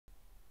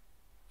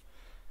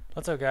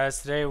What's up, guys?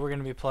 Today we're going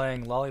to be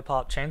playing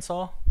LoliPop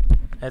ChainSaw.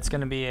 It's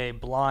going to be a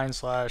blind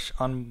slash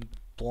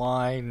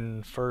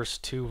unblind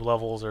first two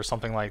levels or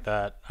something like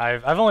that.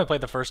 I've only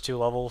played the first two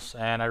levels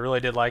and I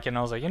really did like it, and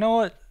I was like, you know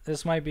what?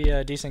 This might be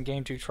a decent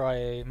game to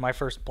try my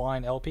first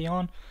blind LP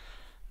on.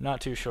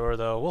 Not too sure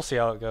though. We'll see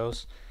how it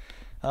goes.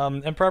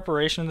 In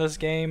preparation of this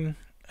game,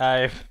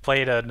 I've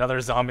played another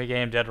zombie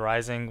game, Dead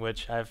Rising,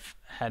 which I've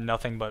had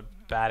nothing but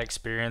bad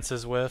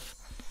experiences with,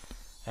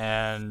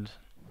 and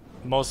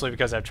mostly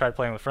because I've tried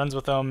playing with friends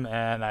with them,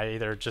 and I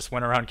either just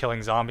went around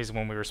killing zombies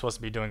when we were supposed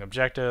to be doing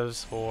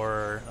objectives,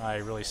 or I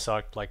really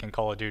sucked like in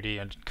Call of Duty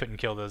and couldn't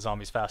kill the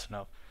zombies fast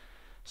enough.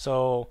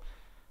 So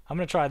I'm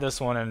gonna try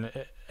this one, and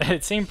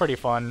it seemed pretty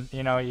fun.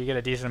 You know, you get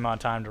a decent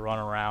amount of time to run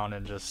around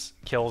and just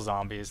kill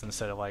zombies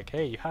instead of like,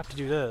 hey, you have to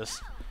do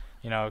this.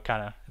 You know,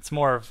 kind of, it's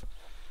more of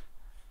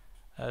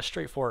a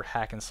straightforward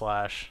hack and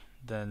slash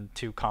than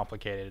too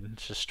complicated.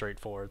 It's just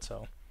straightforward.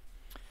 So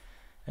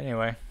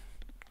anyway,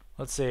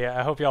 let's see.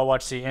 I hope y'all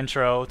watch the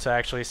intro to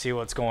actually see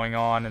what's going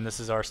on. And this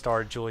is our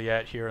star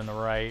Juliet here on the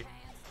right.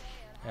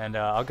 And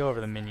I'll go over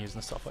the menus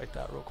and stuff like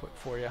that real quick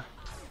for you.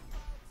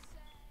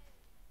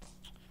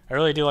 I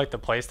really do like the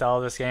playstyle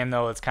of this game,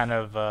 though. It's kind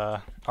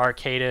of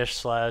arcade-ish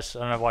slash, I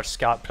don't know, I've watched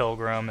Scott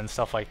Pilgrim and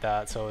stuff like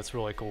that, so it's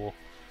really cool.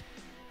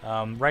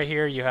 Right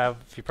here you have,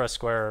 if you press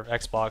square, or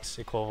Xbox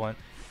equivalent,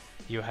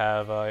 you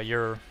have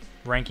your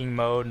ranking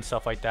mode and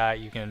stuff like that.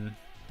 You can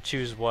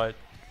choose what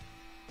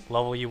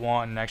level you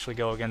want and actually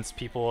go against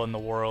people in the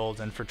world,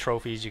 and for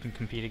trophies you can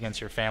compete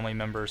against your family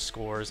members'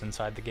 scores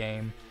inside the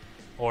game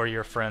or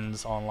your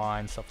friends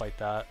online, stuff like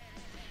that.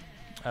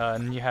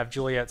 And then you have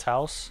Juliet's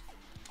house,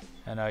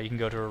 and you can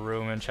go to her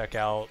room and check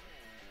out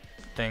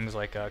things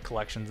like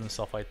collections and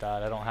stuff like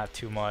that. I don't have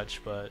too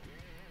much, but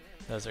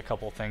there's a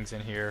couple things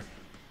in here.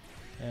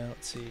 And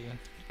let's see,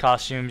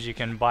 costumes, you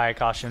can buy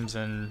costumes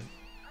and,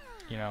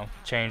 you know,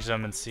 change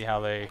them and see how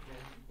they,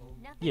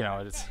 you know,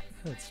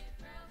 it's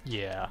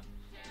yeah.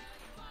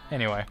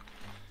 Anyway,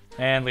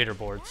 and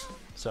leaderboards,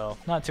 so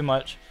not too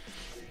much.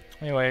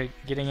 Anyway,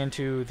 getting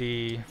into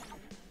the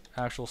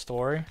actual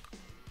story,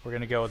 we're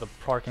gonna go with the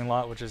parking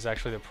lot, which is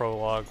actually the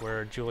prologue,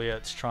 where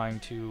Juliet's trying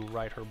to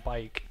ride her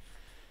bike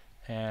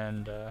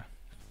and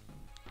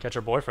catch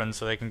her boyfriend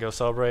so they can go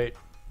celebrate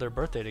their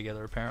birthday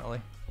together,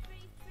 apparently.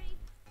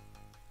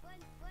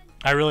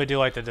 I really do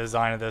like the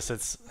design of this.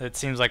 It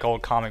seems like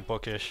old comic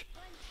bookish,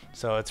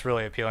 so it's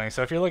really appealing.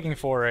 So if you're looking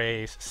for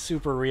a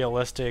super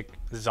realistic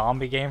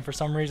zombie game for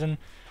some reason,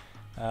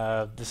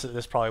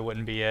 this probably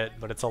wouldn't be it,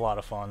 but it's a lot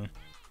of fun.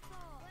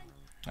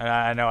 And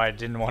I know I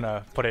didn't want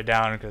to put it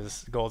down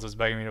because Golds was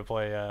begging me to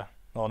play,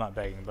 well, not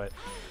begging, but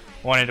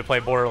wanted to play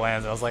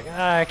Borderlands. I was like,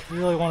 I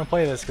really want to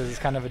play this because it's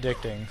kind of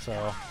addicting.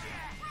 So,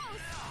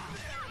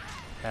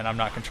 and I'm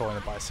not controlling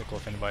the bicycle,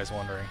 if anybody's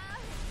wondering.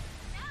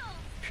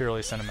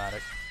 Purely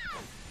cinematic.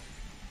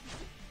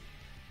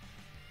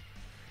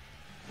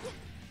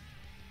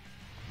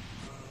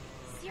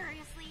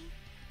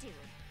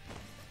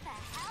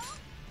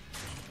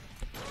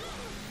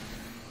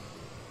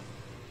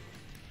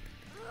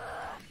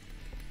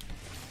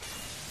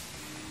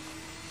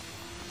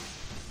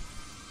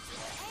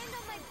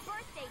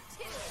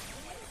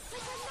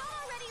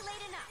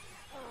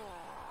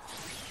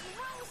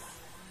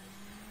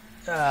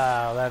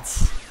 Ah,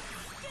 that's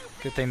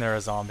good thing they're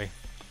a zombie.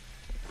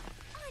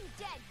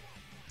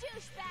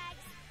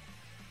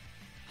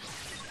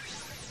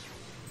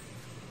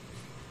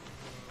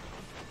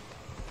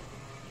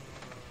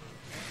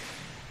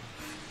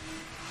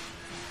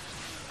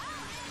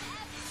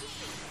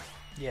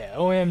 Yeah,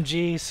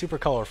 OMG, super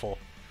colorful.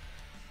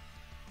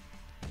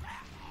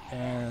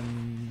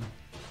 And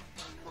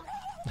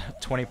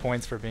 20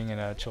 points for being in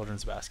a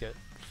children's basket.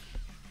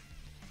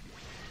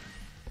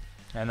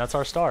 And that's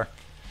our star.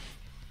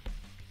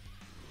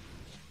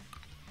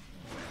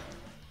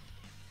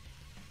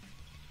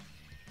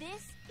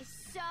 This is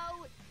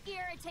so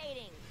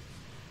irritating.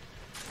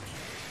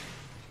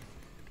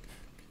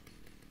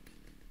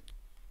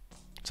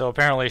 So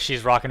apparently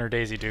she's rocking her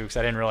Daisy Dukes.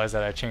 I didn't realize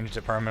that I changed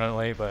it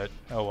permanently, but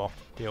oh well,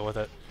 deal with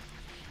it.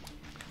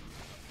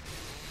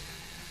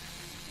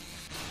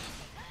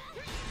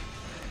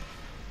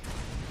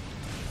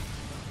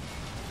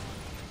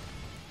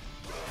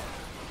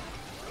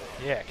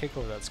 Yeah, kick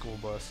over that school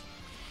bus.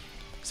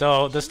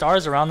 So the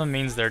stars around them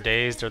means they're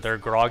dazed or they're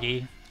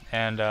groggy,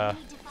 and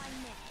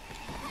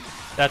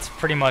that's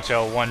pretty much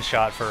a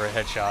one-shot for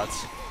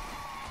headshots.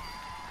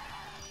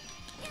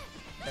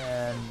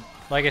 And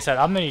like I said,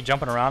 I'm gonna be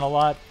jumping around a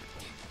lot.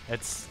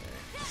 It's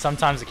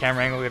sometimes the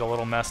camera angle get a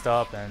little messed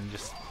up and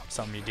just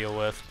something you deal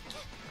with.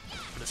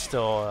 But it's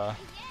still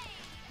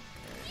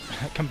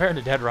compared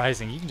to Dead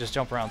Rising, you can just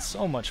jump around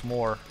so much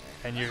more,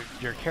 and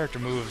your character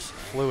moves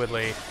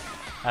fluidly,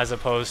 as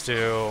opposed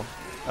to,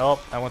 oh,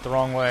 I went the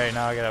wrong way.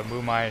 Now I gotta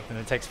move and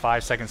it takes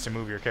 5 seconds to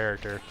move your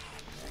character.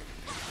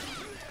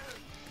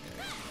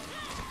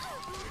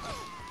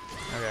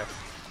 Okay.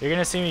 You're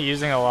gonna see me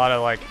using a lot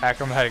of like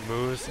acrobatic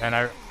moves, and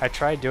I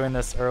tried doing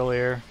this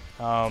earlier.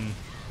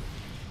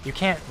 You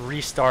can't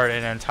restart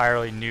an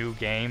entirely new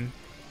game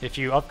if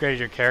you upgraded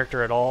your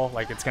character at all,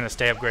 like it's gonna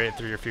stay upgraded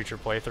through your future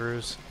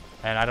playthroughs.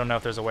 And I don't know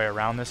if there's a way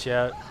around this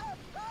yet,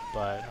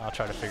 but I'll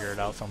try to figure it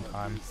out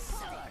sometime.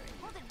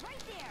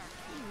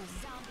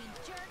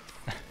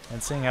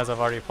 And seeing as I've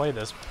already played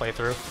this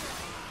playthrough,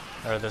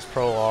 or this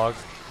prologue,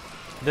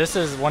 this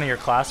is one of your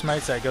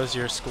classmates that goes to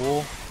your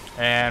school,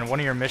 and one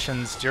of your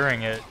missions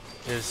during it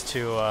is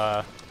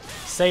to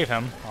save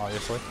him,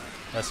 obviously.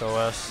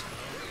 SOS.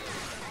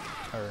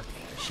 Or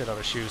shit out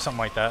of shoes, something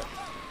like that.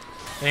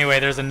 Anyway,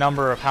 there's a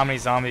number of how many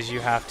zombies you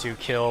have to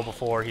kill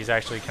before he's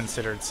actually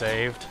considered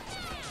saved.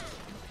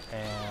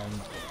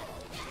 And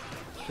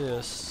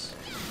this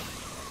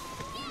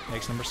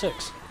makes number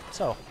 6.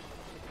 So,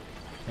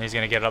 and he's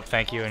gonna get up,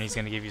 thank you, and he's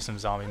gonna give you some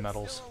zombie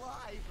medals.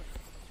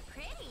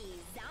 Pretty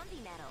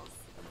zombie medals.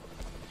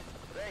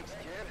 Thanks,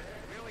 kid.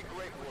 Really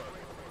great work.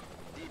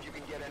 See if you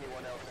can get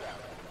anyone else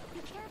out.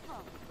 Be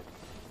careful.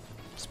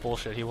 It's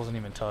bullshit, he wasn't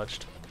even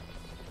touched.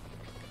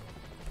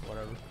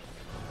 Whatever.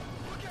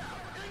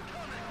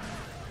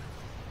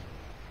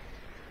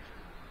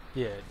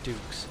 Yeah,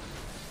 Dukes.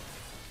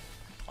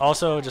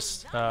 Also,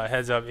 just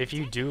heads up, if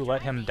you do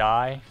let him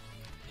die,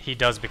 he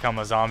does become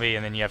a zombie,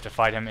 and then you have to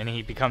fight him, and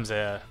he becomes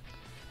a...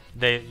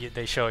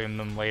 They show him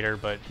them later,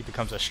 but he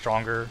becomes a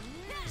stronger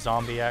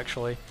zombie,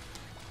 actually.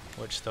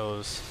 Which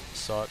those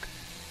suck.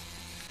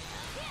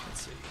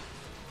 Let's see.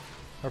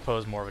 Or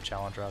pose more of a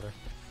challenge, rather.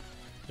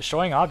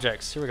 Destroying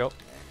objects. Here we go.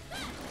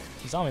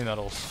 Zombie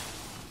medals.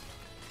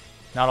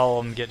 Not all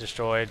of them get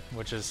destroyed,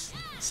 which is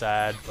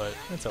sad, but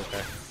it's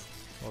okay.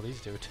 Well,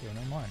 these do too,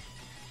 never mind.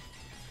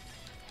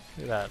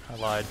 Look at that, I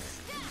lied.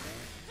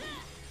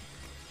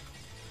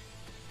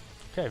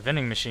 Okay,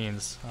 vending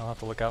machines. I'll have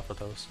to look out for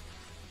those.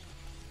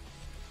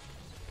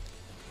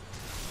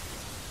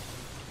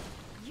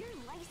 Your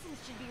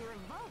license should be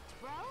revoked,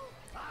 bro.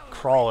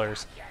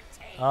 Crawlers.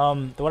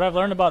 What I've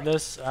learned about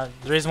this, the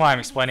reason why I'm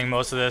explaining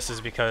most of this is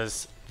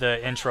because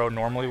the intro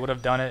normally would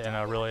have done it in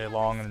a really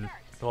long, and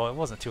well, it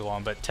wasn't too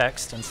long, but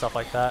text and stuff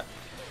like that.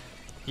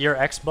 Your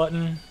X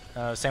button,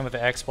 same with the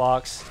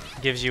Xbox,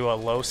 gives you a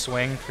low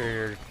swing for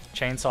your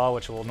chainsaw,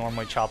 which will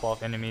normally chop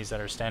off enemies that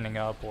are standing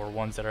up or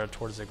ones that are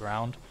towards the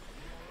ground.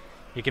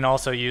 You can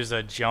also use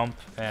a jump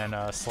and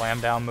a slam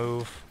down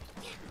move.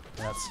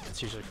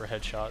 That's usually for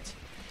headshots.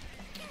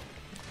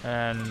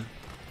 And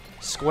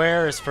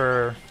square is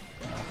for...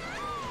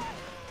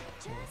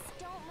 Just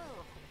don't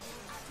move.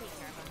 I'll take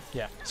care of them.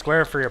 yeah,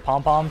 square for your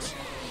pom-poms.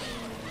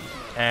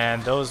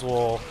 And those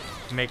will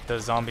make the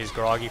zombies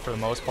groggy for the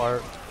most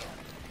part.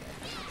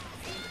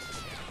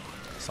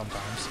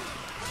 Sometimes.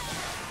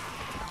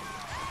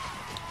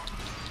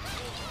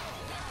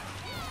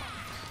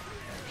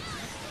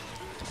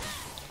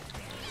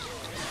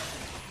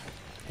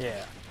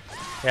 Yeah.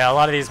 Yeah, a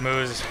lot of these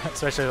moves,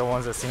 especially the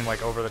ones that seem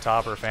like over the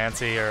top or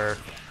fancy, are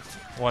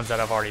ones that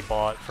I've already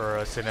bought for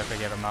a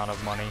significant amount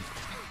of money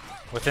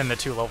within the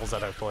 2 levels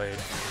that I've played.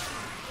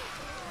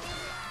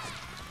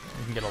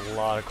 You can get a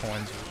lot of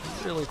coins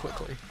really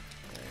quickly.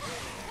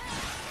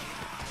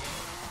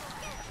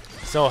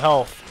 So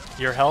health.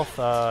 Your health,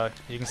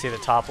 you can see the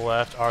top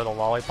left are the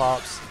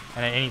lollipops,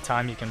 and at any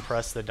time you can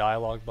press the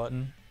dialogue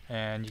button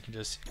and you can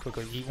just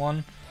quickly eat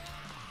one.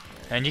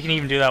 And you can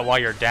even do that while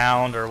you're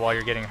downed or while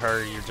you're getting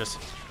hurt. You're just,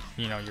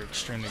 you know, you're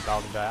extremely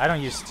bound to die. I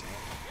don't use,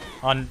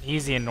 on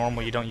easy and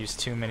normal, you don't use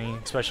too many,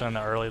 especially in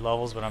the early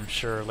levels, but I'm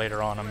sure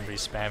later on I'm going to be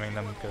spamming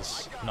them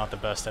because I'm not the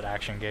best at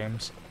action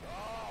games.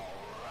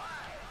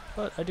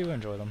 But I do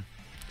enjoy them,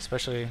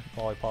 especially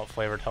lollipop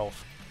flavored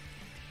health.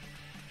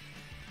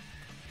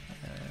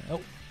 Oh,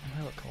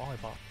 hey, look,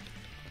 lollipop.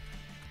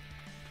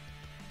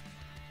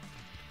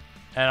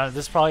 And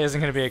this probably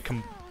isn't going to be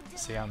a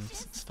see, I'm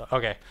stuck.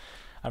 Okay.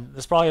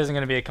 This probably isn't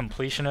going to be a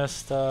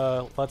completionist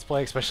Let's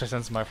Play, especially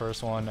since it's my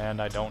first one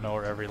and I don't know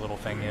where every little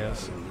thing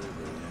is.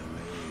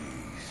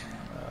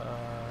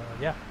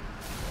 Yeah.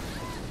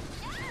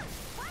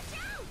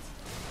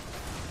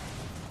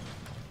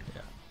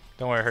 Yeah.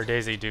 Don't worry, her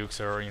Daisy Dukes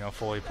are, you know,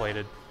 fully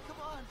plated.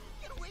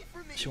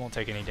 She won't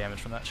take any damage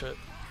from that shit.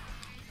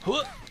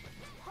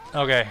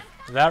 Okay,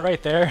 that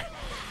right there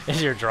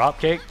is your drop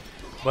kick,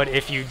 but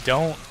if you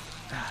don't...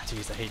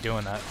 Jeez, I hate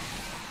doing that.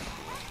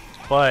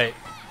 But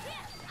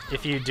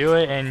if you do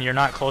it and you're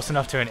not close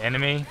enough to an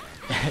enemy,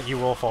 you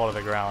will fall to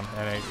the ground,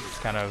 and it's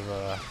kind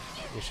of,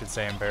 you should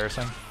say,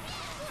 embarrassing.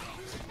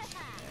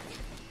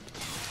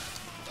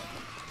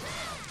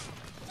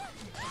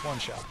 One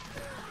shot.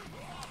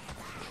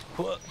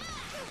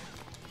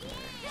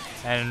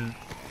 And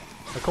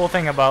the cool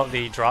thing about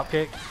the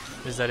dropkick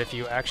is that if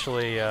you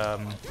actually,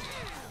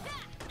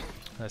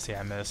 let's see,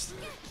 I missed,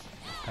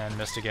 and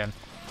missed again.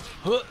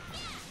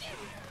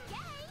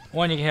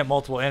 One, you can hit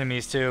multiple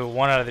enemies too.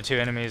 One out of the 2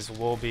 enemies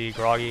will be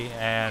groggy,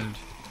 and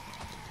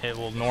it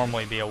will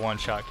normally be a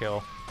one-shot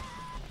kill.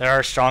 There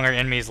are stronger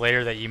enemies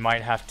later that you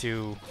might have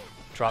to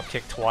drop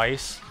kick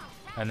twice,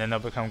 and then they'll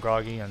become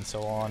groggy, and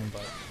so on,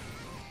 but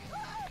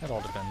that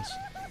all depends.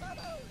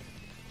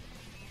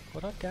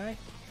 What up, guy?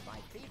 My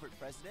favorite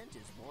president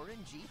is Warren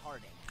G.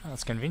 Harding. Oh,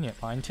 that's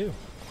convenient. Mine too.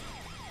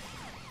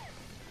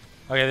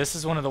 Okay, this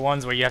is one of the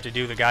ones where you have to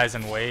do the guys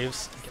in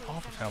waves. Get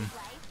off of him.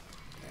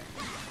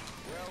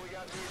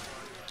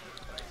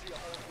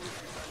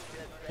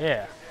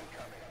 Yeah.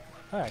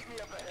 Alright,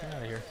 get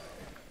out of here.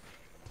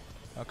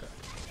 Okay.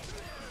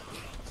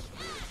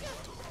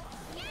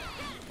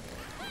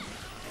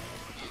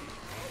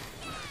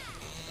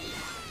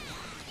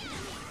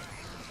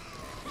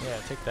 Yeah,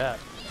 take that.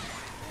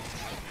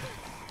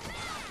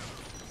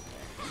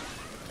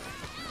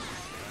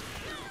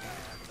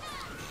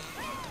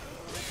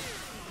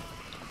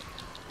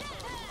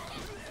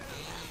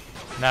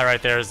 And that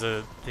right there is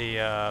the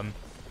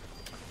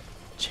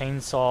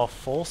chainsaw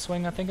full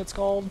swing, I think it's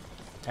called,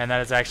 and that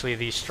is actually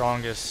the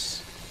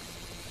strongest.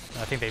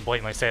 I think they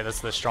blatantly say that's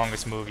the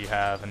strongest move you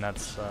have, and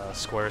that's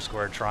square,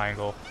 square,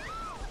 triangle.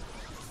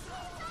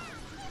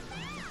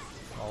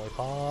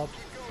 Lollipop.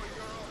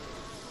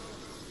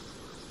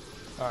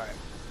 Alright.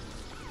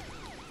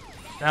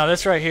 Now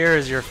this right here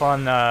is your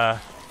fun,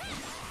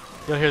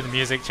 you'll hear the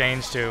music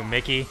change to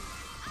Mickey,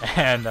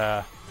 and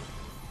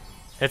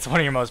it's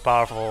one of your most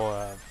powerful,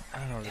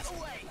 I don't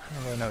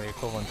really know the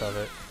equivalent of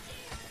it.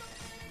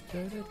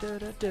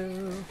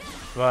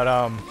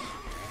 But,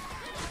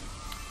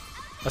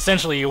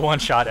 essentially you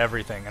one-shot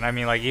everything, and I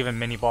mean like even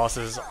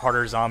mini-bosses,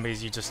 harder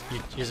zombies, you just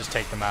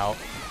take them out.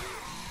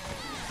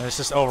 And it's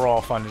just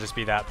overall fun to just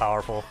be that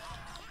powerful.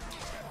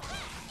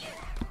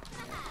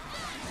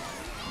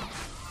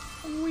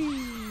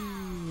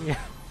 Whee!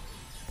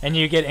 And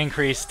you get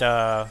increased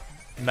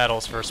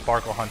medals for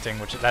sparkle hunting,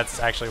 which that's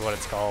actually what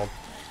it's called.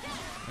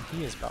 And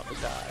he is about to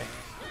die.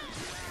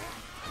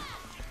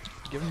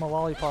 Give him a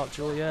lollipop,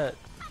 Juliet.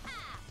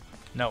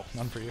 No,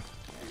 none for you.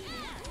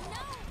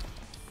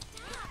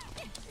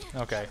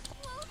 Okay.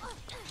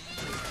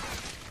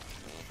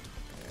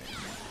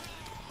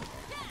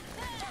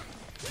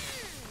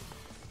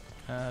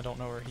 I don't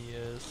know where he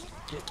is.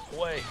 Get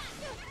away.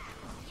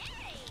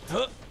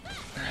 Huh.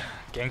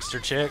 Gangster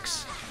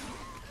chicks.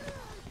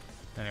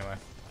 Anyway.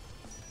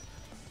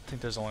 I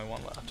think there's only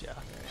one left, yeah.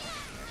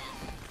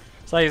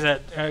 So like I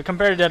said,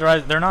 compared to Dead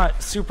Rise, they're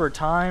not super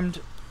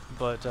timed,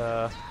 but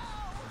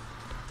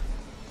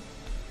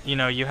you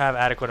know, you have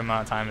adequate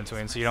amount of time in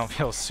between, so you don't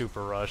feel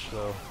super rushed,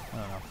 so I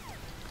don't know.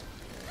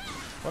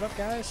 What up,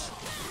 guys?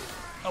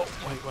 Oh,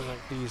 wait, what are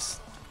these?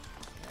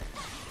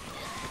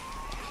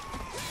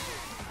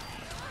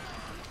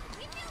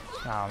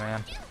 Oh,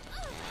 man.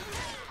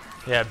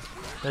 Yeah,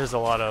 there's a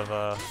lot of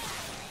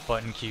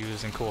button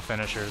cues and cool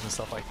finishers and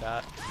stuff like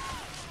that.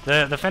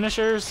 The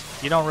finishers,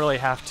 you don't really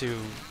have to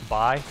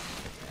buy.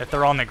 If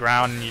they're on the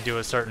ground and you do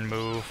a certain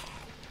move,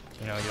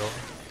 you know,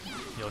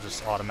 you'll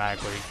just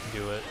automatically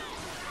do it.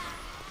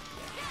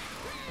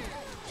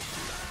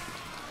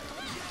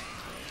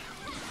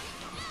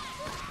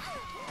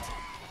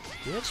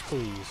 Bitch,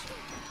 please.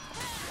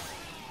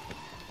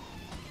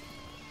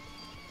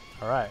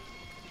 Alright.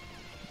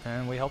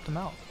 And we helped him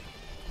out.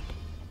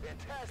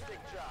 Fantastic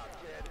job,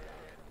 kid.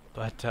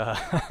 But,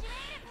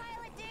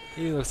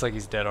 he looks like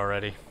he's dead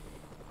already.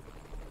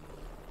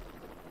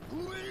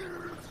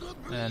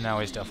 And now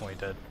he's definitely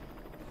dead.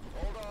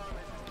 Hold on,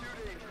 this is too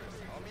dangerous.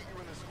 I'll meet you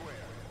in the square.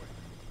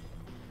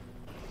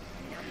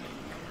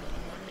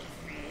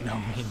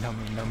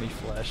 Nummy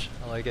flesh.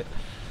 I like it.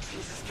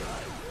 Jesus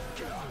Christ.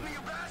 Get off me, you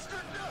bastard!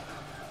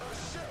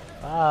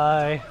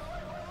 Bye.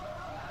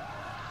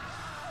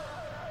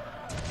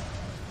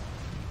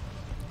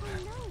 Oh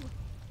no!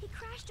 He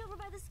crashed over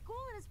by the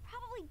school and is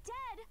probably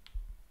dead.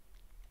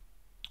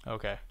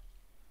 Okay.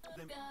 Just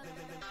a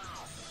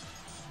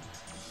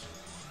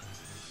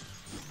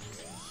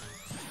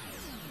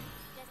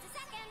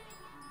second.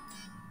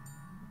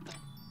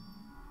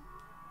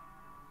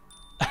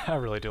 I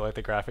really do like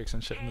the graphics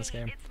and shit in this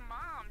game. It's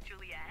Mom,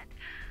 Juliet.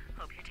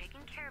 Hope you're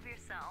taking care of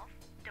yourself.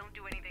 Don't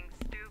do anything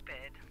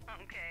stupid,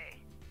 okay?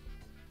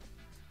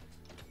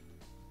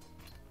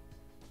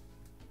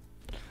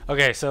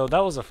 Okay, so that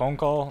was a phone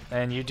call,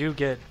 and you do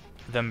get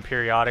them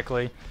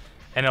periodically,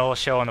 and it'll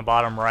show on the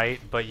bottom right,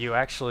 but you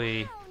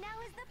actually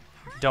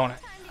don't.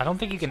 I don't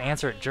think you can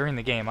answer it during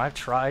the game. I've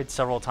tried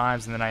several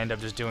times, and then I end up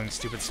just doing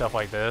stupid stuff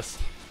like this,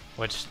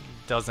 which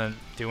doesn't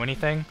do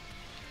anything.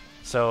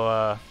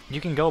 So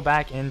you can go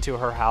back into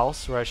her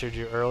house where I showed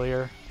you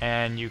earlier,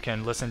 and you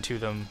can listen to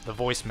the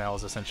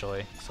voicemails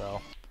essentially.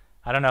 So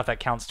I don't know if that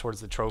counts towards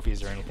the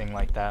trophies or anything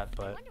like that,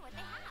 but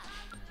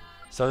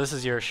so this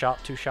is your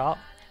shop to shop,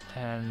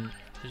 and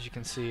as you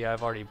can see,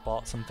 I've already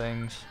bought some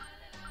things,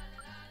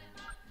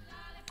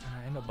 and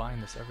I end up buying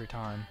this every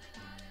time.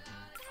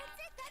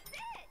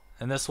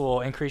 And this will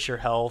increase your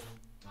health.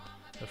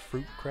 The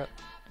fruit crepe,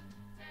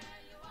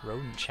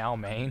 rodent chow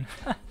mein,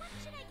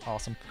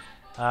 awesome.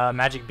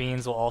 Magic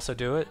beans will also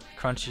do it.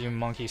 Crunchy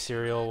monkey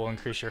cereal will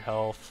increase your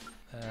health,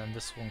 and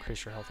this will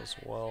increase your health as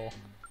well.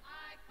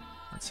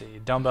 Let's see,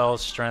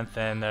 dumbbells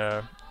strengthen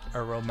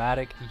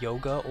aromatic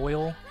yoga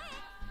oil.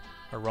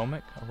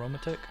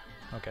 Aromatic?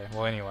 Okay,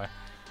 well anyway.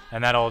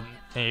 And that'll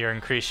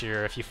increase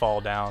your if you fall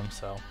down,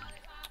 so.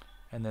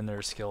 And then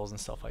there's skills and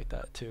stuff like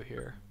that too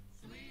here.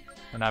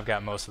 And I've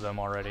got most of them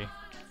already.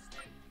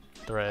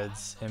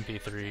 threads,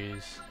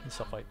 MP3s, and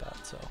stuff like that.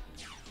 So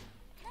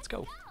let's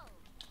go.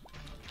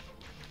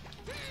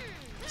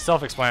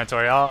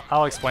 Self-explanatory.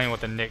 I'll explain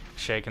what the Nick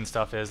shake and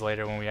stuff is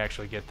later when we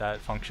actually get that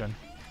function.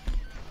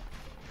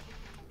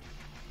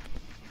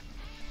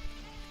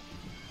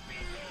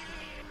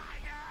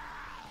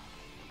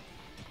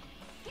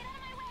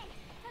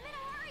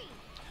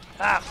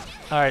 Ah!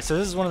 Alright, so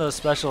this is one of those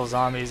special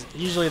zombies.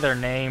 Usually they're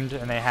named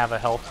and they have a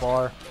health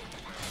bar.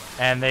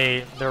 And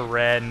they're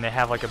red and they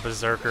have like a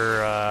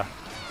berserker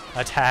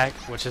attack,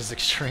 which is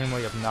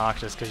extremely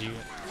obnoxious because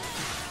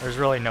there's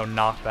really no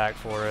knockback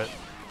for it.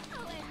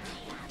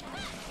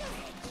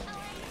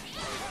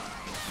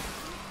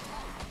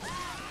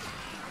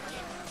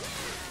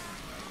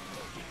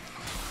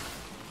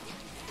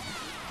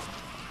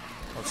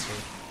 Let's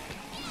see.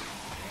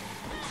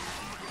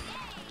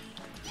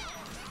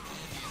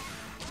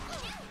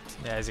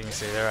 Yeah, as you can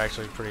see, they're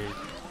actually pretty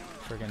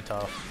freaking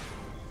tough.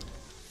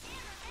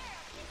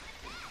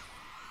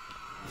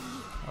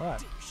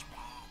 Alright.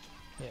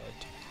 Yeah,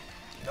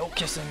 no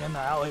kissing in the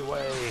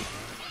alleyway.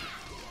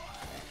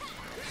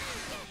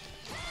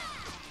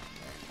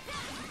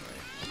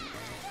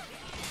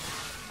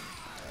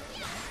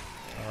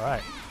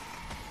 Alright.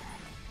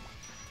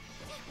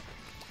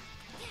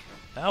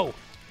 No!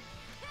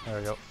 There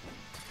we go.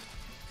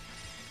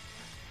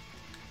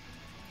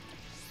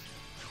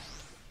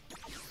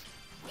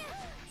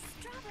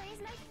 Strawberry's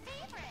my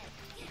favorite.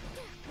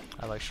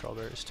 I like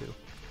strawberries too.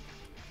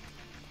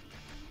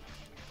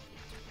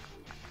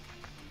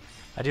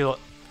 I do. Wait,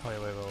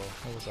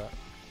 what was that?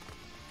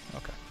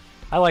 Okay.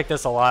 I like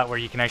this a lot where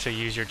you can actually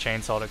use your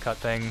chainsaw to cut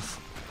things.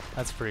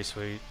 That's pretty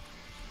sweet.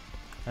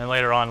 And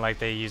later on, like,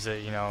 they use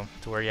it, you know,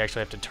 to where you actually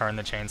have to turn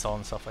the chainsaw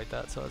and stuff like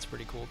that, so that's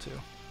pretty cool too.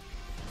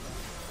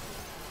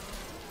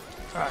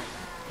 Alright.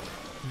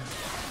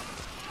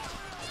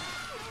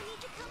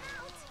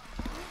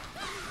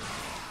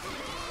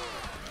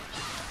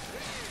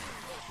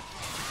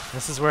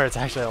 This is where it's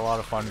actually a lot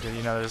of fun because,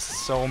 you know, there's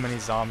so many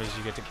zombies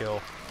you get to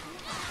kill.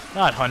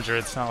 Not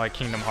hundreds, not like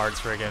Kingdom Hearts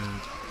friggin'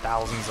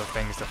 thousands of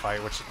things to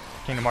fight, which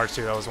Kingdom Hearts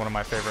 2, that was one of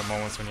my favorite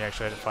moments when you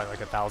actually had to fight like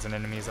 1,000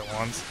 enemies at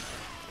once.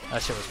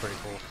 That shit was pretty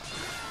cool.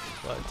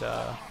 But,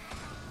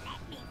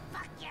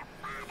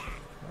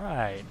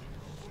 right.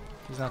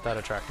 He's not that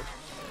attractive.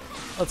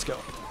 Let's go.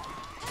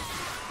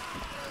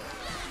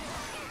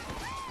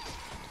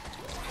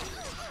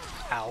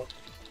 Ow.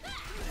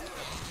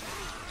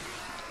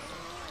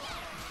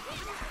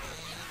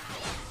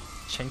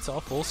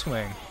 Chainsaw full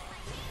swing.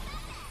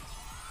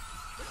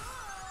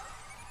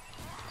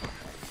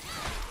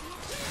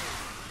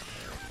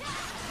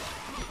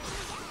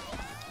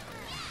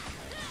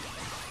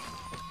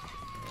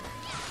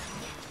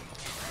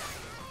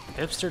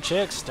 Hipster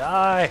chicks,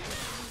 die!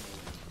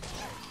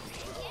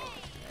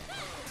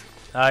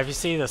 If you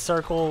see the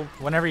circle,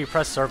 whenever you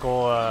press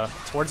circle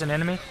towards an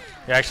enemy,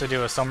 you actually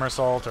do a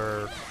somersault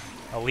or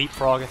a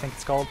leapfrog, I think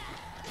it's called,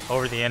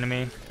 over the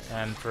enemy.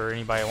 And for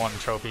anybody wanting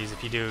trophies,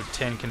 if you do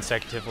 10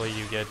 consecutively,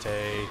 you get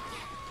a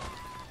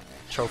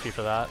trophy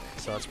for that.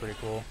 So that's pretty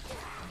cool.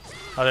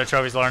 Other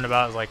trophies I learned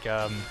about is like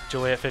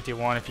Juliet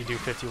 51. If you do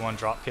 51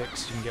 drop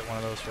kicks, you can get one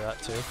of those for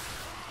that too.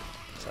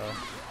 So.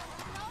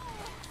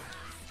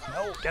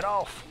 No, get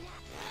off!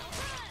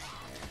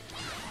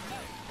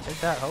 Take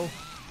that, ho!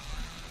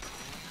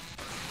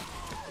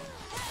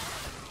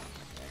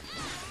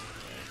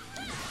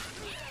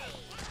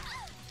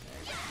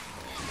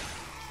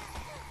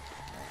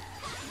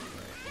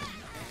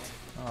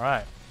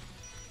 Alright.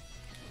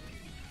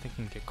 I think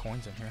you can get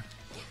coins in here.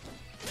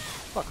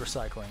 Fuck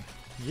recycling.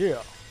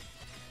 Yeah!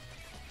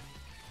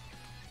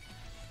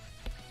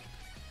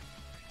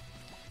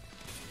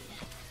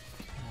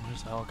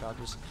 There's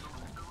helicopters.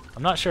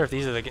 I'm not sure if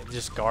these are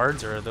just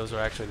guards or those are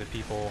actually the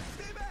people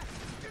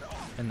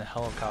in the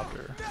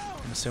helicopter.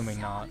 I'm assuming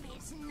not.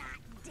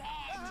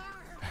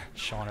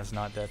 Sean is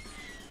not dead.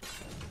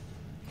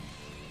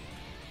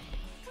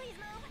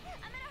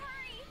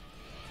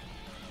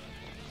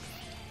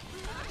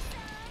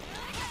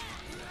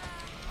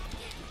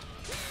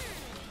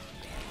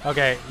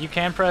 Okay, you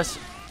can press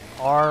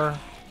R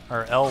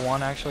or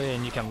L1 actually,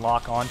 and you can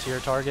lock onto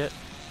your target,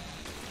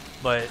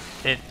 but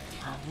it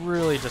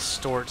really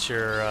distorts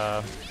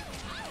your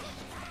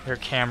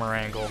camera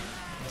angle.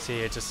 See,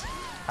 it just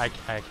I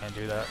can't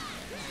do that.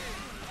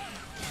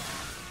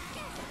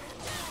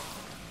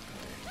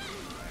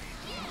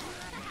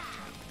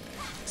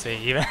 See,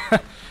 even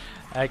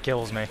that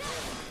kills me.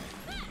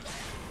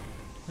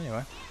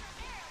 Anyway,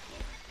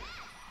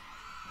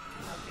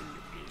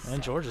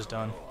 and George is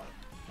done.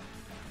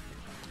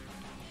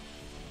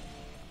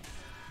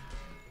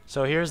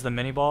 So here's the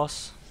mini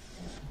boss.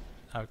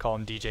 I would call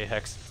him DJ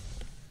Hex,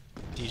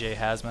 DJ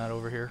Hazmat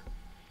over here.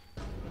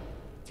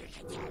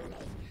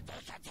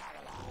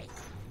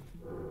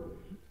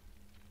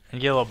 And you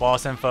get a little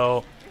boss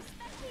info.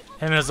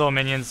 Him and his little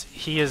minions.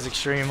 He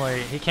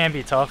can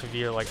be tough if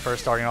you're like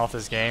first starting off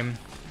this game.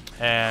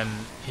 And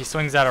he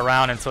swings that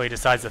around until he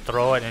decides to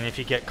throw it. And if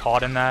you get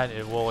caught in that,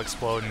 it will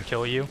explode and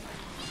kill you.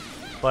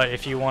 But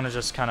if you want to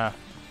just kind of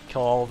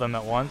kill all of them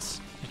at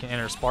once, You can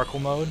enter sparkle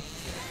mode.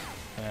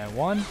 And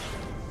 1.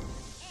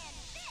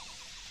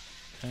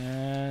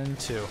 And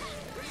 2.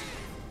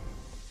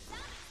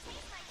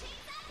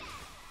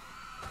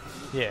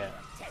 Yeah.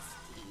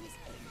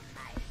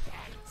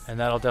 And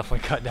that'll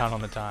definitely cut down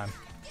on the time.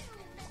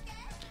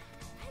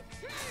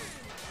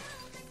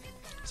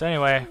 So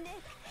anyway,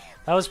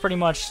 that was pretty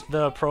much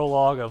the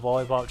prologue of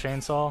LoliPop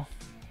ChainSaw.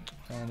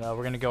 And we're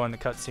going to go in the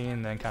cutscene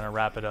and then kind of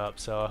wrap it up.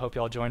 So I hope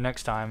y'all join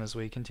next time as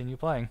we continue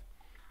playing.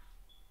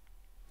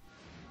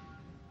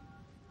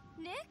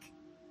 Nick?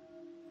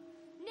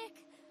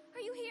 Nick,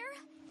 are you here?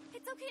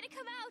 It's okay to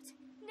come out.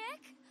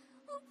 Nick?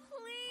 Oh,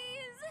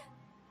 please.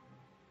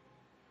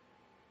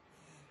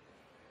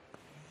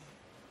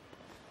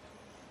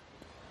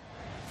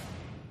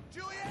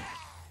 Juliet!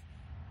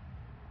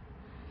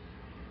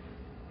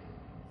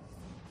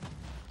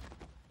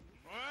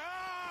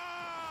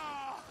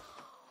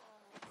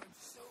 I'm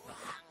so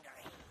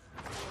hungry.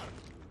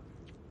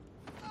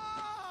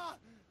 Oh!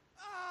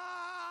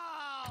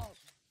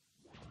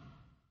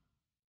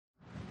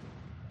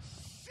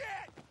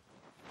 Shit!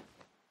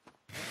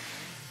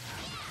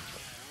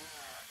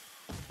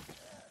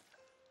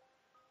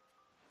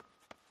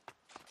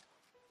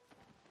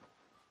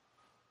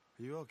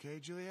 Are you okay,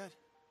 Juliet?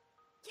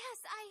 Yes,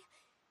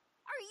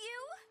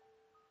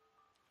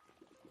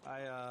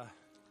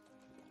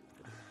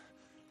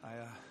 Are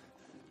you?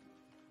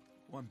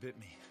 One bit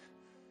me.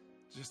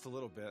 Just a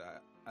little bit.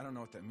 I don't know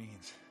what that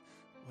means.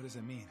 What does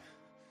it mean?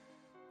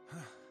 Huh?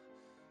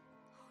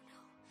 Oh no,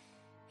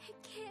 it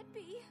can't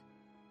be.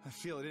 I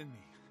feel it in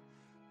me.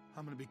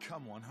 I'm gonna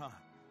become one, huh?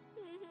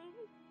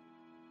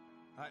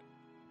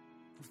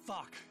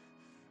 Fuck.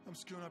 I'm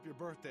screwing up your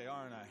birthday,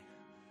 aren't I?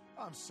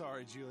 I'm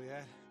sorry,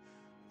 Juliet.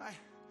 I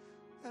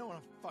don't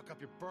want to fuck up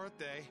your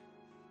birthday.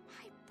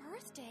 My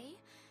birthday?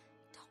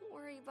 Don't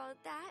worry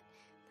about that.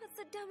 That's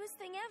the dumbest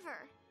thing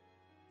ever.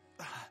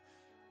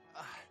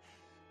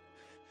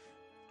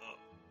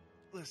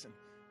 Listen,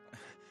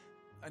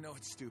 I know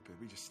it's stupid.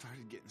 We just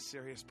started getting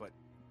serious, but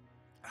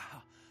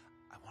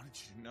I wanted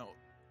you to know.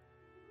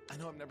 I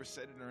know I've never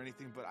said it or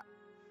anything, but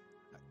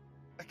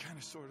I kind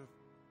of sort of,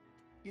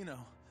 you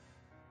know,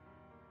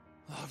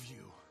 love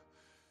you.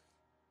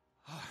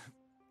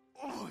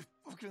 Oh, I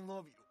fucking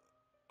love you.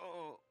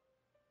 Oh.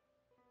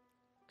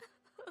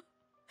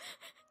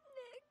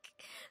 Nick.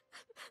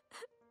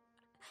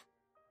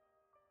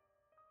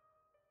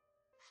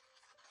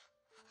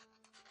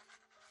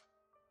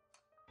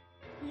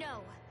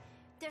 No.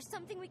 There's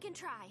something we can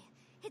try.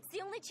 It's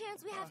the only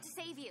chance we have to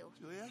save you.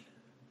 Juliet?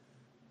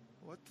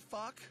 What the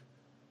fuck?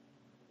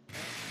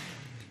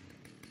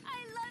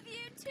 I love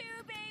you too!